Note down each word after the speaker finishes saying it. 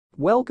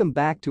Welcome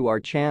back to our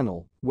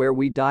channel, where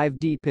we dive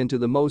deep into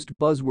the most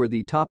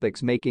buzzworthy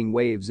topics making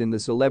waves in the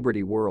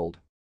celebrity world.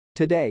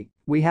 Today,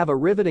 we have a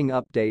riveting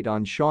update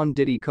on Sean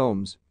Diddy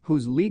Combs,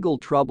 whose legal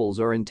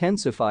troubles are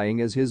intensifying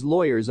as his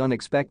lawyers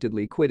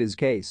unexpectedly quit his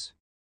case.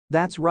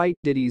 That's right,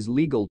 Diddy's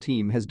legal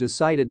team has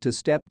decided to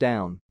step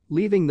down,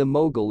 leaving the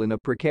mogul in a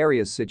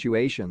precarious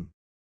situation.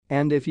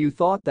 And if you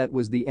thought that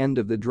was the end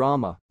of the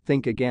drama,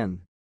 think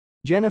again.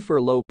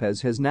 Jennifer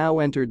Lopez has now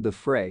entered the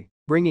fray,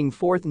 bringing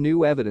forth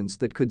new evidence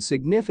that could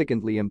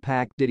significantly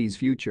impact Diddy's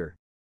future.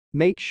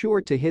 Make sure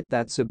to hit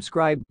that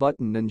subscribe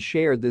button and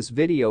share this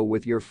video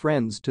with your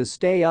friends to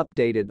stay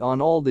updated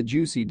on all the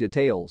juicy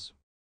details.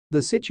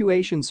 The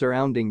situation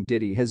surrounding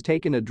Diddy has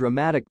taken a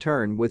dramatic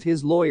turn, with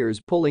his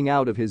lawyers pulling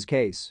out of his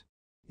case.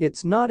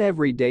 It's not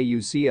every day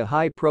you see a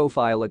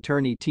high-profile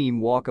attorney team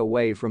walk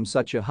away from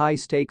such a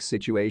high-stakes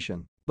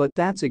situation, but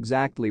that's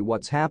exactly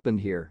what's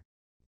happened here.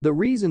 The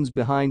reasons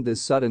behind this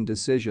sudden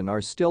decision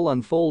are still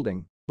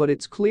unfolding, but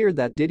it's clear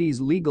that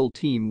Diddy's legal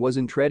team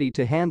wasn't ready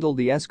to handle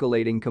the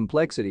escalating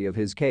complexity of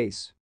his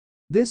case.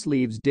 This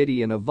leaves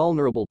Diddy in a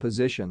vulnerable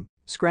position,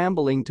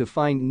 scrambling to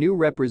find new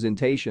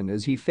representation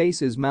as he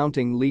faces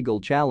mounting legal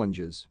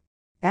challenges.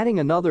 Adding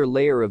another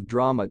layer of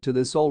drama to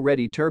this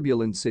already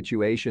turbulent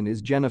situation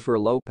is Jennifer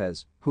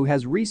Lopez, who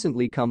has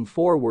recently come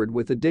forward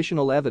with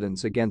additional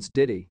evidence against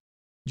Diddy.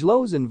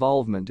 JLo's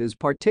involvement is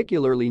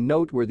particularly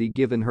noteworthy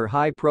given her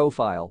high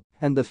profile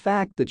and the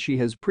fact that she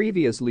has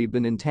previously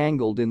been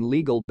entangled in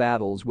legal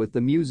battles with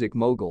the music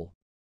mogul.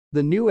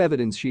 The new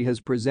evidence she has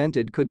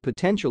presented could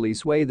potentially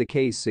sway the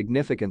case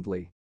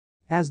significantly.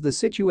 As the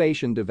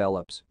situation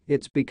develops,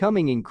 it's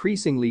becoming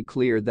increasingly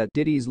clear that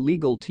Diddy's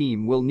legal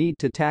team will need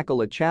to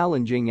tackle a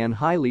challenging and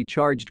highly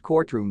charged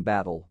courtroom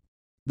battle.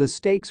 The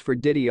stakes for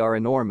Diddy are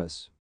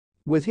enormous.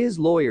 With his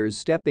lawyers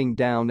stepping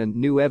down and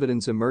new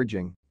evidence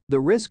emerging, the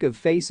risk of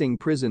facing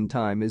prison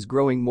time is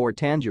growing more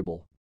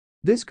tangible.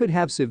 This could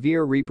have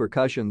severe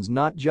repercussions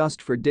not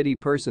just for Diddy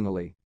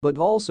personally, but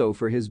also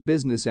for his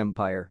business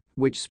empire,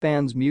 which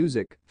spans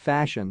music,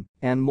 fashion,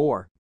 and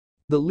more.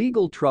 The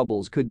legal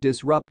troubles could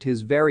disrupt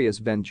his various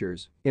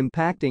ventures,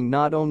 impacting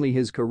not only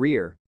his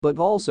career, but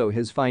also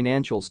his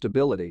financial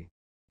stability.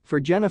 For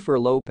Jennifer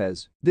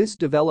Lopez, this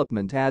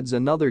development adds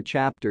another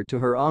chapter to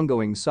her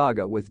ongoing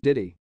saga with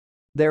Diddy.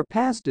 Their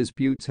past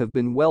disputes have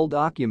been well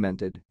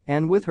documented,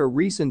 and with her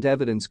recent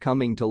evidence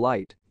coming to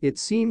light, it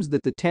seems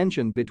that the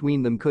tension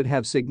between them could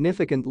have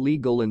significant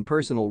legal and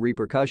personal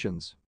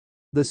repercussions.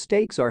 The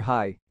stakes are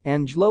high,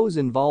 and JLo's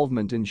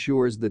involvement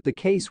ensures that the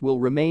case will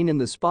remain in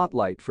the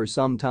spotlight for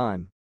some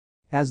time.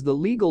 As the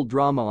legal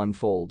drama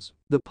unfolds,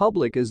 the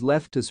public is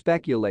left to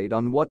speculate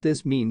on what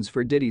this means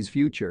for Diddy's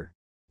future.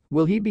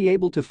 Will he be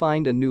able to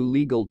find a new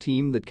legal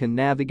team that can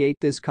navigate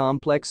this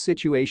complex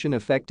situation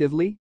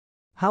effectively?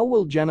 How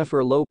will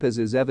Jennifer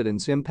Lopez's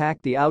evidence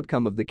impact the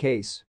outcome of the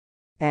case?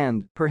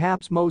 And,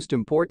 perhaps most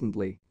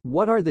importantly,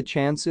 what are the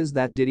chances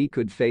that Diddy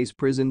could face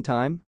prison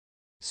time?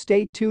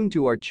 Stay tuned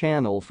to our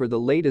channel for the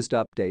latest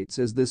updates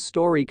as this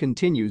story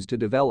continues to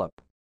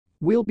develop.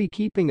 We'll be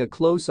keeping a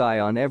close eye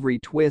on every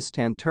twist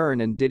and turn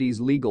in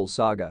Diddy's legal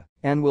saga,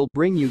 and we'll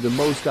bring you the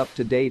most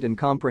up-to-date and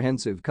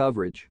comprehensive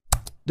coverage.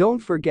 Don't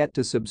forget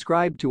to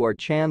subscribe to our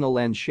channel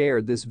and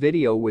share this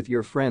video with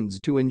your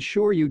friends to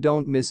ensure you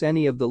don't miss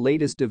any of the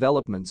latest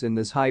developments in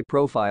this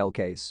high-profile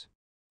case.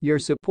 Your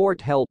support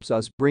helps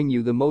us bring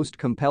you the most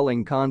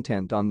compelling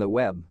content on the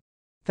web.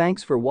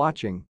 Thanks for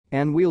watching,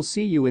 and we'll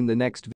see you in the next video.